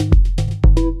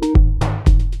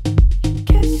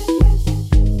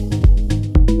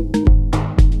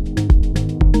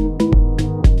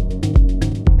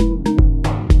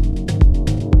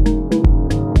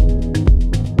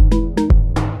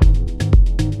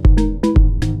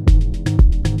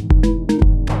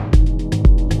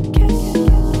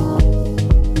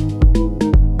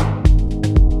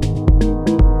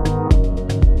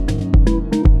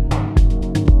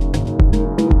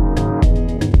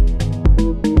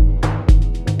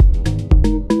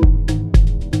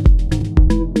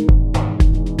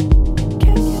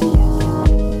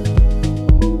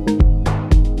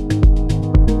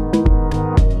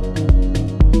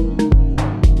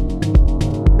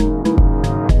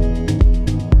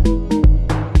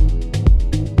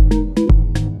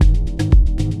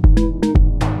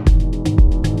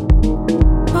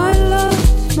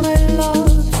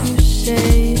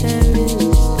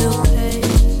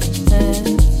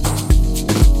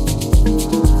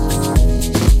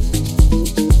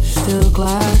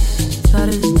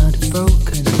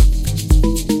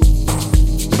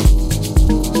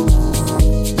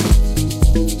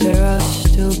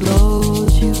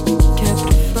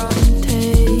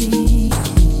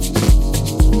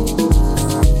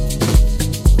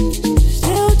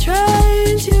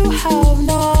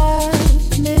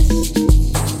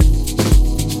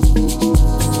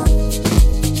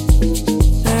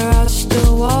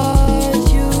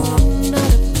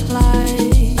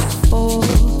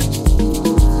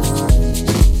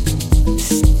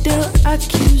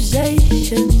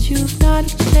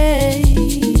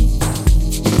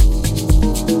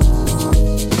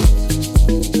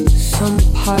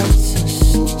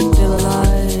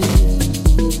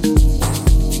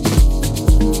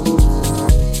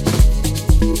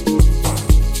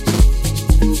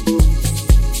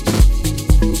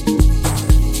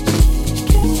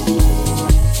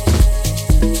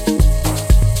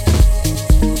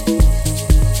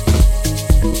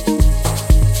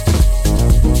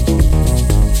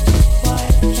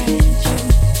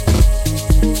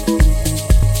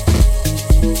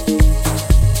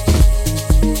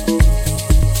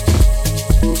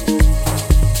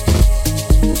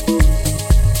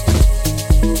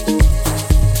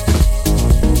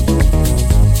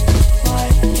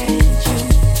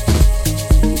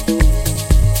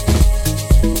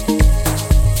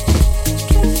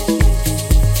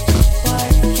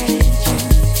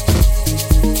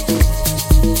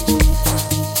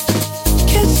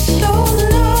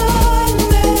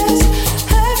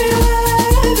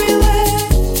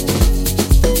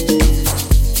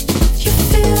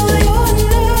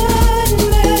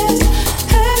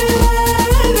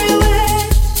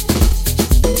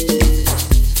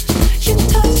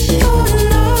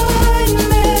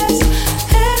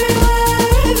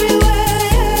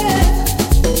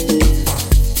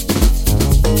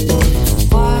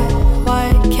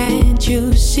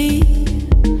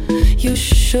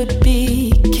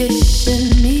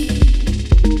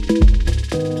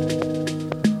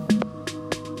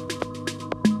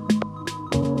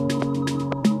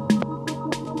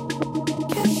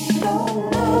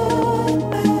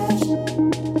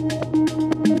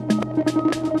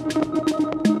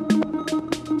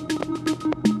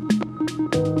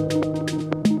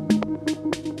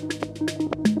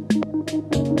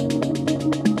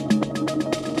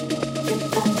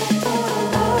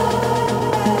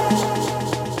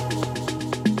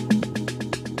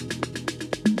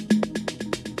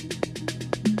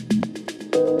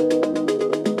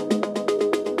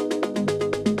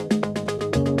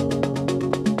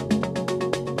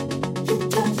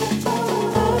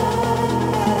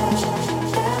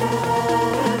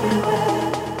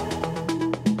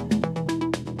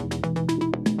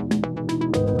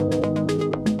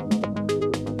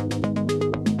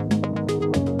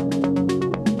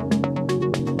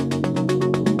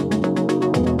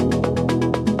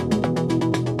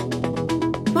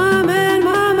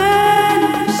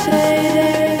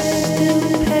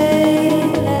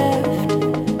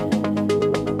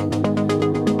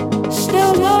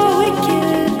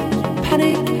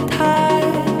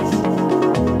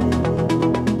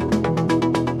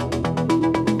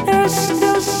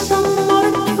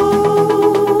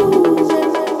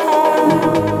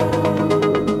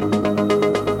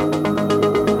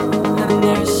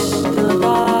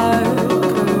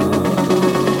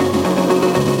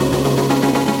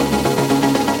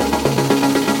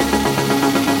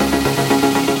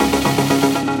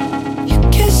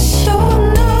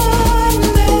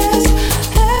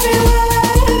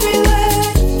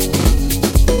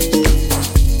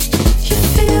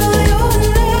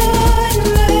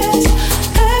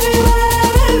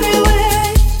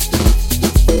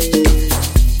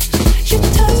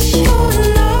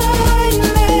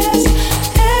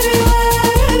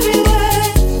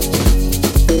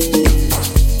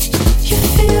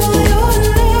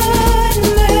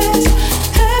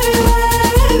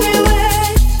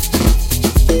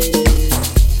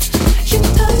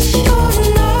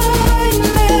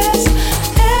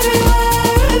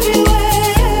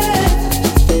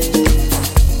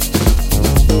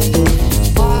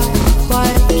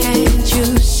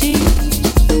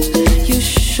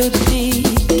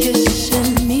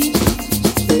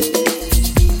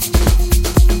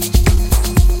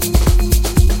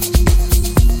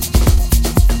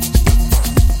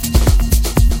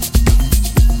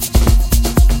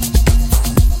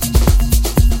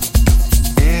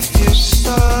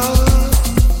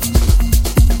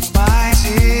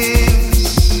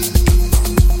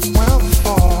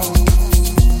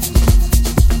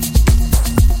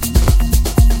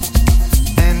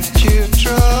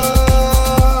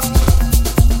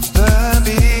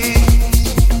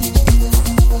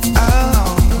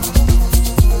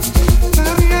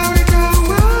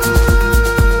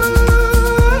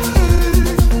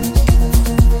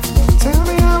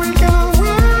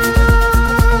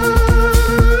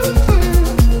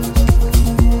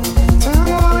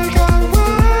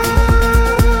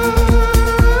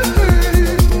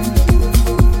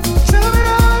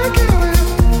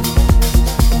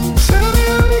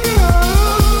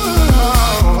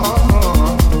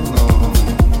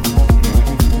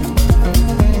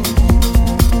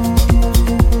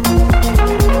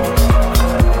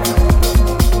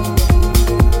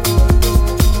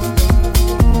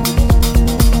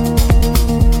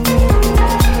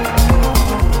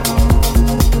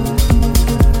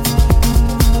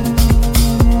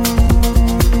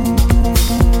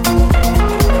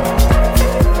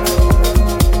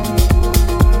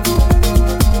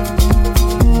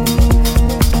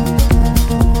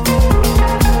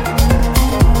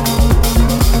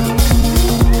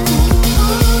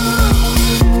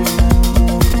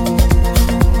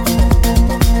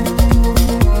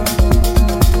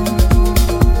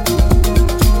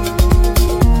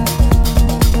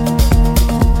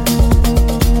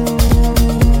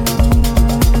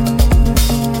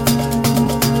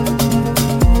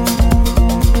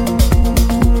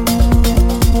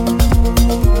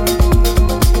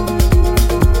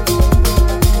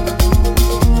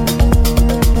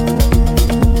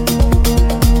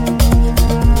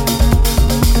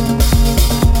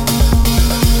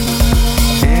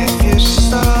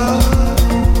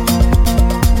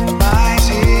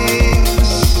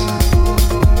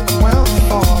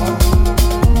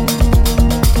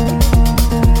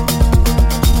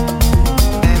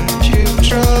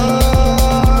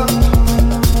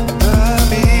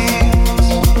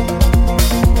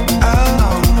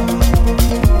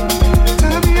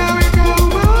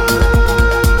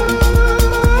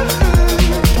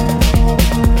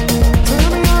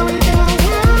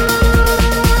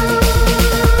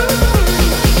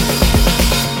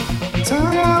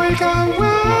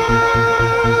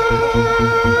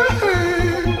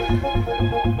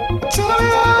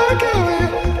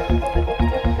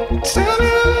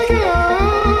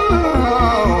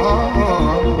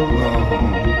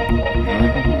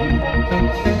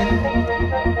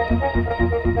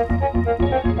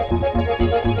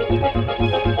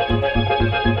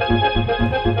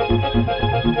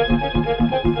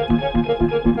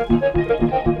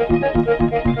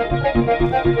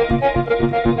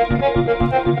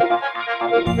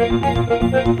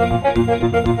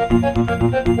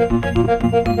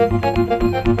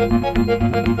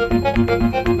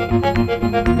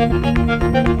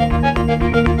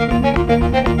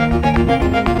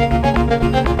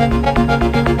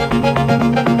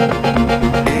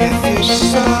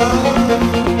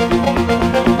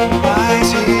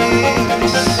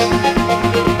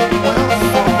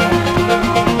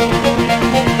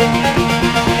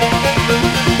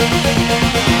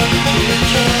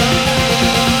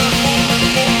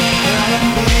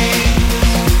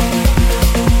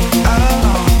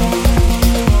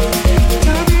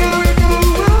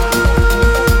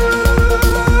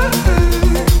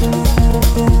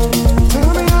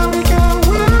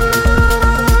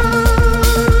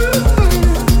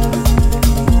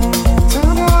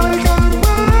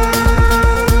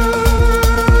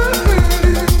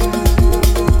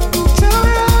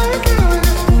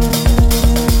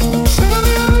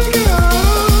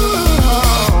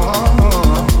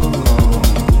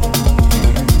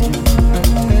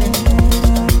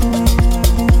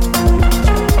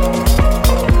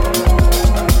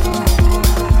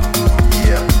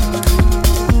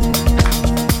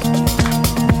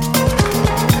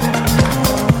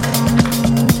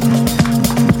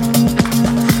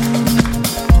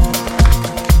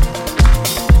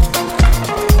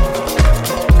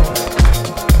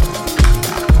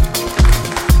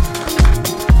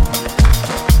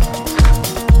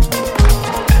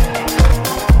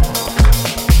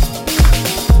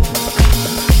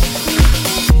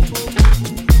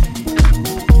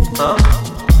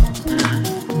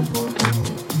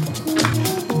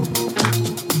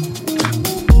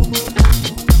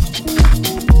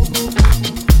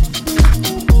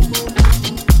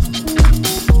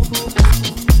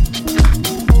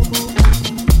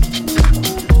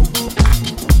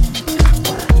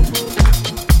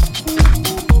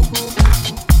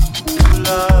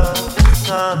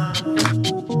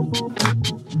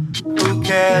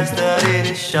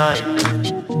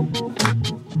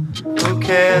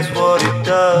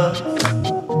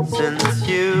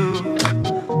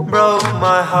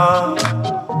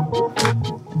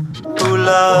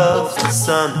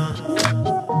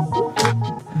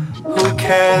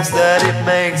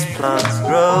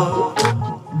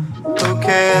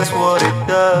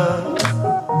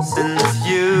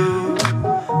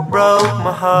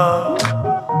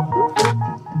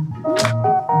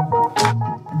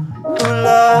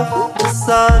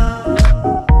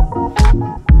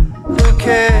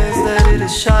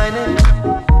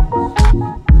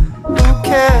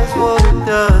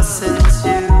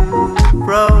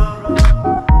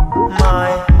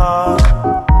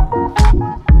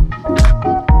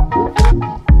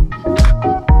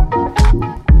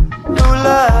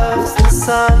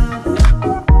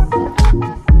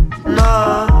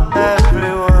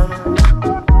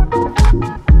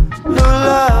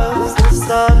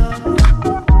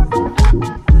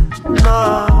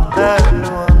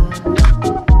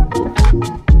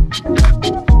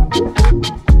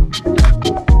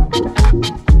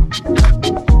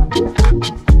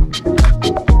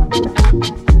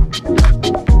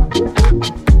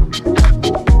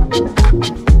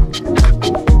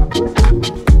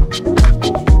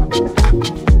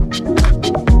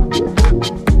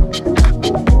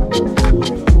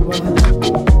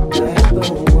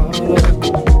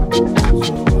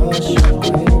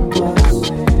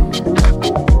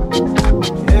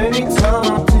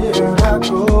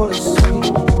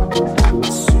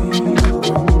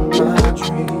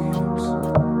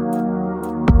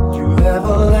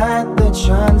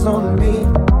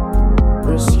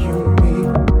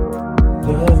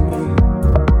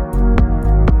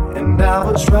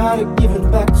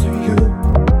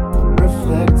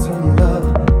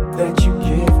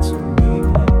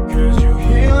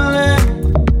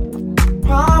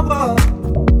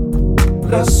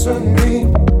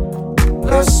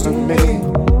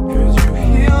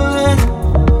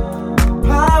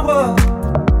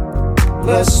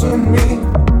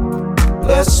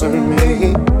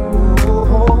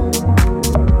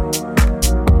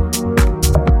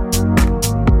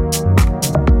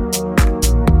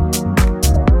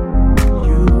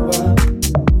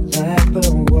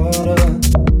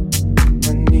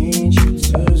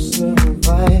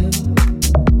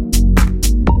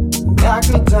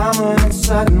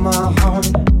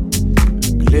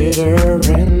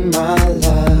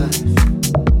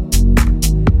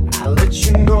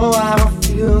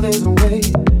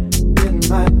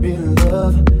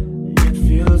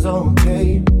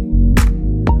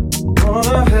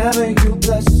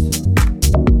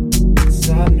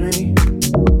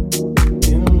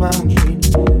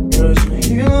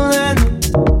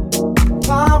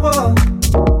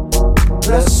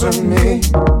blessing me,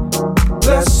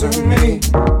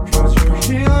 'cause you're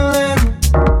healing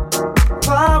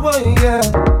power, yeah,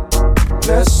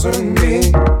 blessing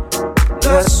me,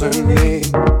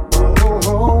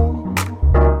 oh.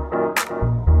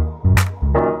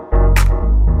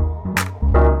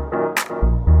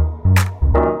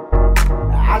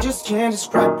 I just can't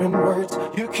describe in words,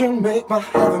 you can make my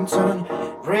heaven turn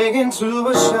gray into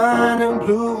a shining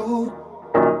blue.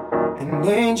 An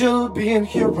angel being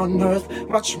here on earth,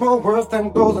 much more worth than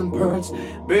golden birds.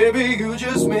 Baby, you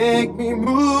just make me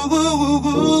move.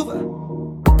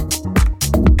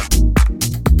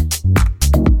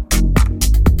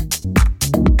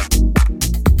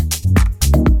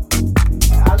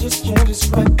 I just can't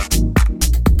describe.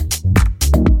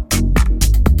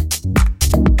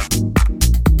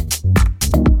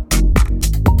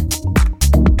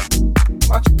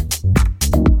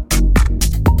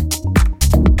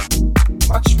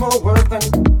 Much more worth than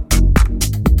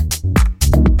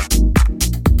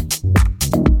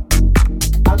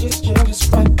I just can't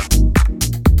describe.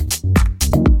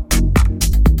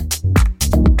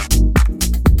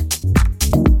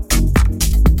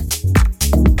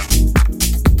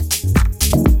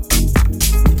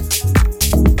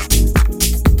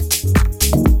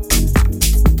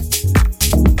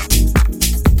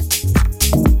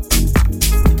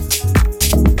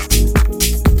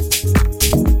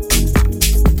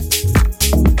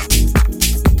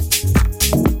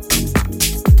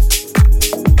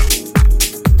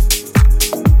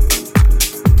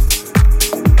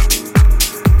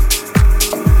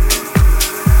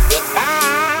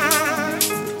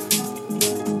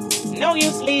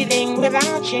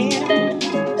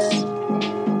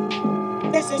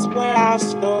 This is where our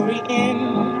story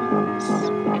ends.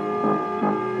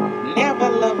 Never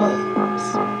lovers,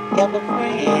 ever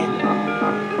friends.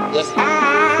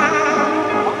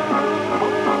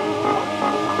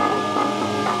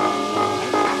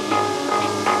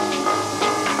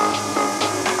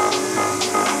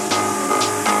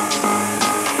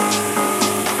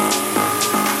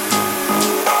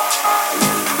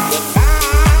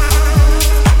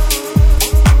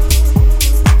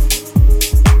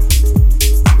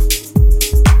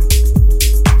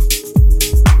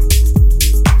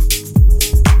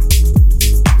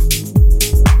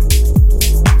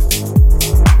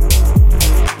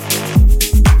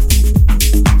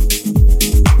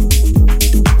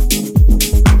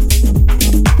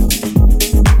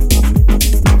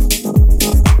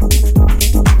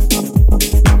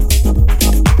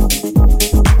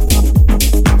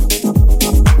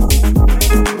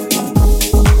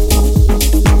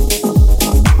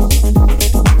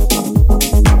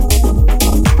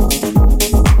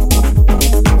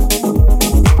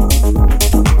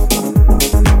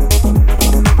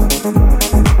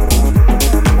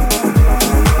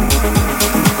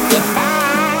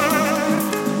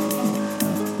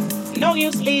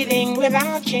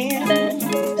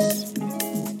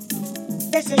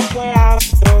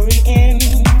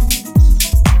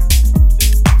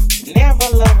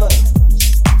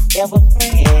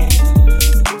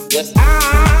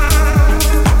 'Cause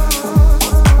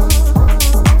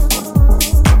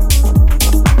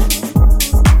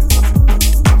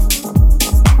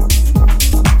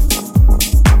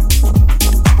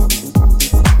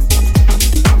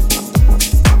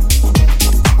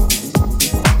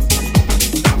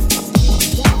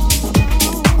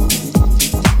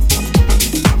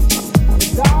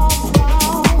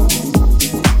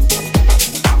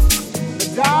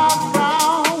dark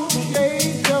brown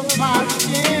shades of my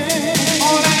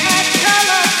skin.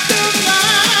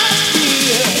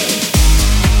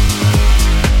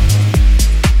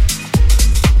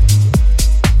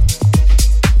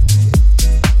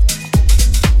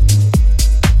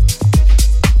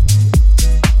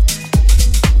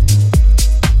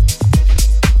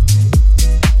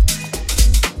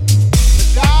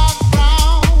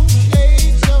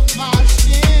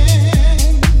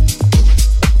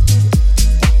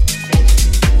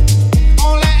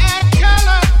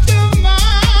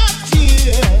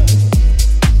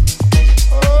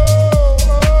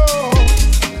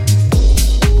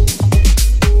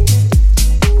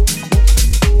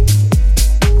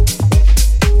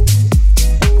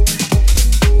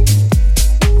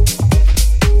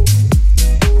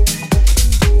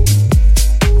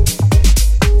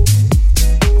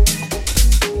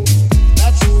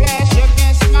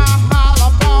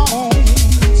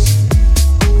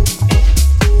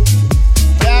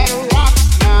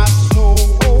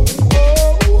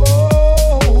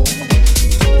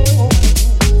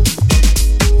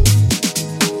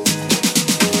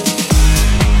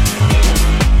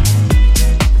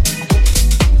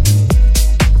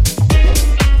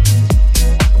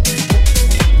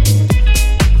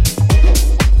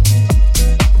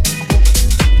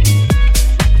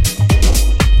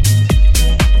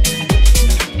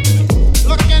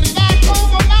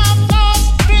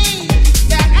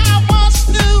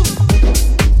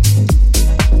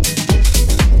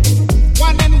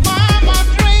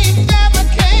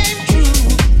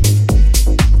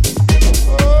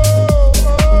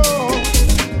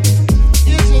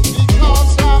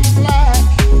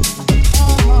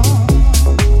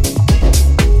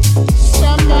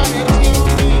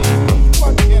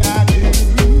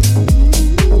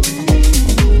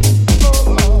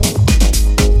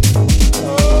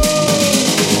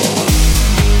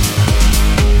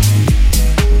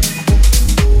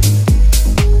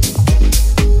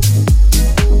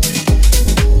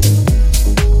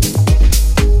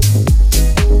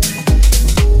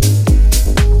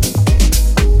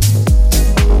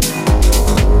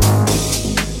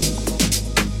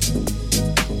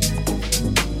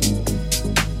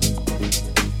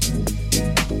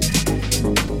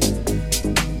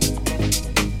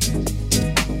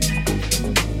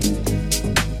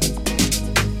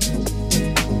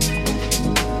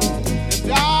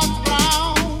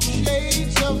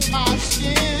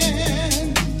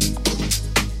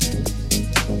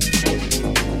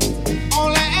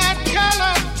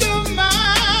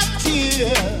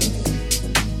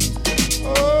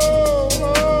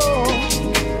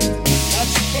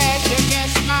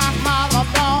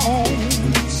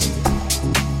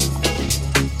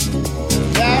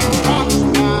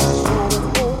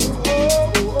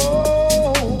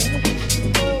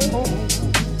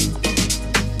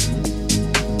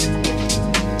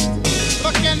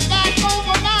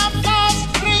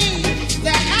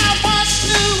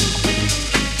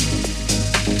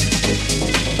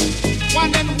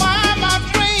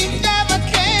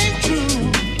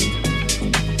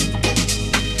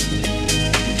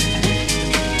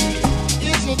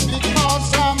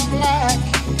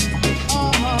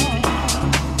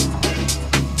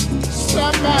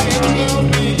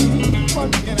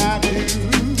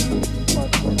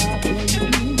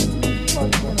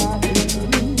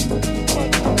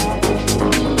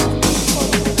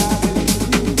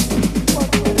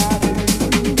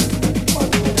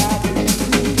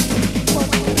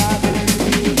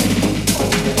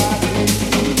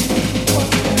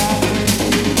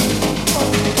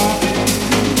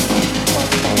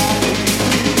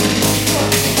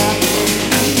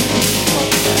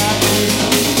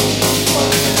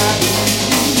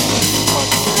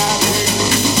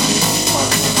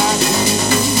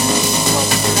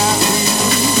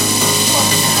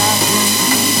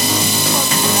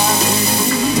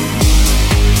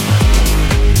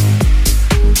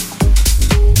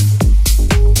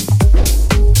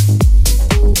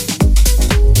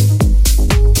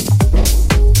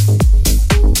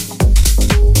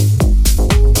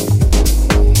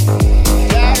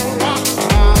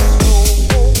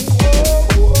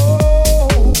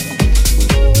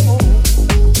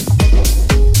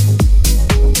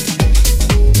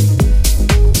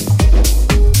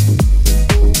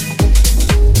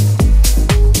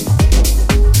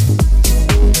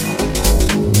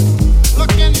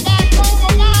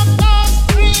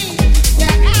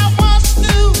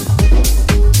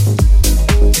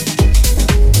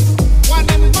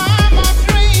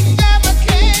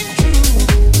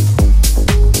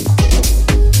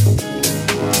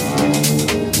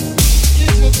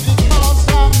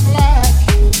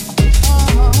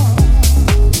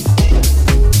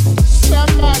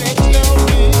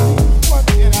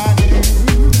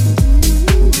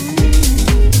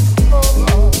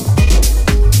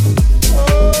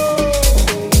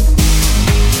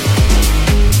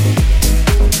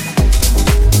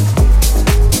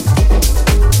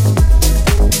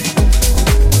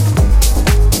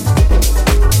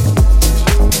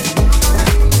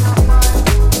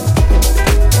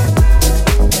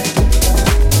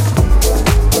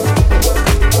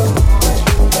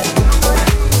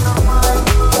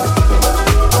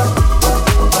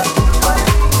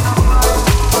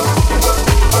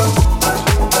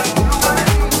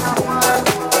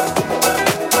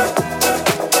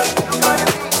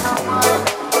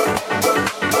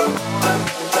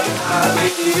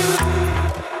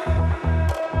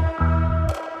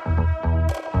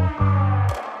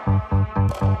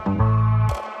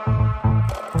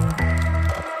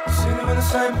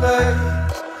 same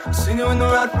place. Seen you in the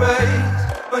right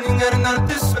place when you're getting out of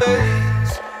this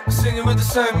space. Seen you with the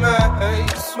same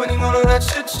maze when you gonna let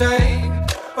shit change.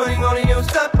 When you gonna use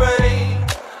that brain.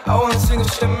 I wanna sing a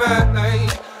shit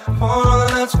mate for all the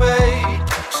nights paid.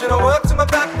 Should've worked in my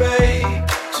back bay.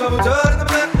 Shovel dirt in the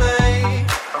black lane.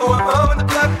 Going home in the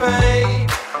black pain.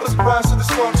 What's the price of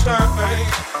this one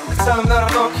change? I tell them that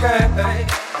I'm okay,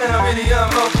 and I really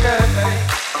am okay.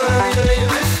 But I need to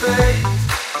leave this space.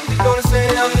 You're gonna say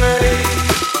I'm ready.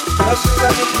 Questions I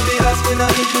need to be asking, I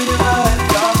need you to hide.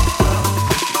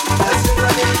 Lessons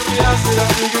I need to be asking, I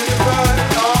need you to find.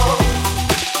 Oh,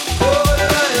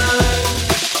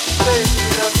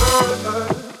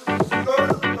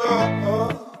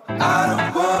 I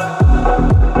don't wanna.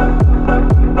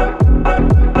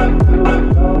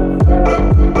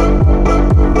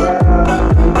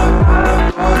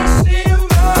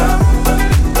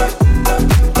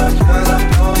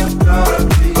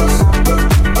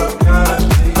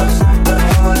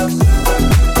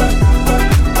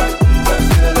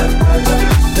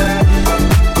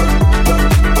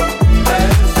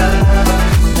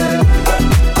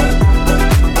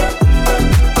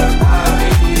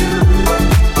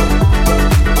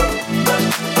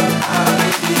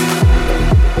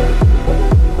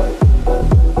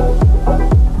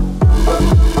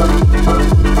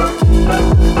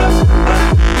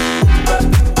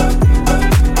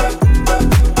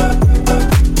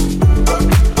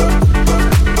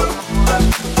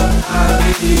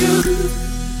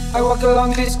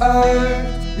 Along this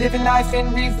earth, living life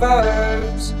in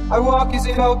reverse. I walk as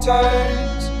it all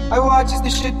turns, I watch as the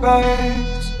shit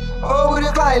burns. Oh, what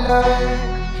have I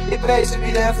learned? It pays to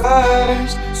be there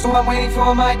first, so I'm waiting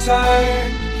for my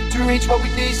turn to reach what we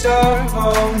deserve.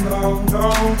 Oh no,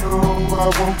 no, no, I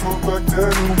won't go back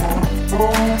there no more. Oh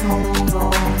no, no,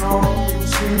 no, you'll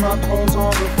see my clothes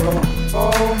on the floor. Oh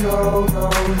no, no,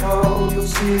 no, you'll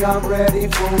see I'm ready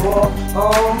for war.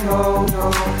 Oh no, no,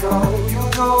 no, you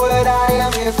know what I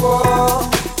am here for.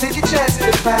 Take a chance in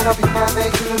the plan, I'll be my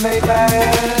mate to the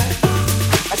Maybach.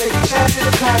 I take a chance in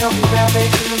the plan, I'll be my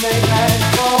mate to the Maybach.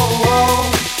 Oh,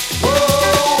 oh, oh,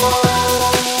 oh.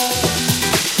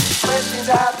 Questions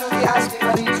I have to be asking, I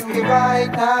need to hear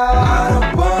right now.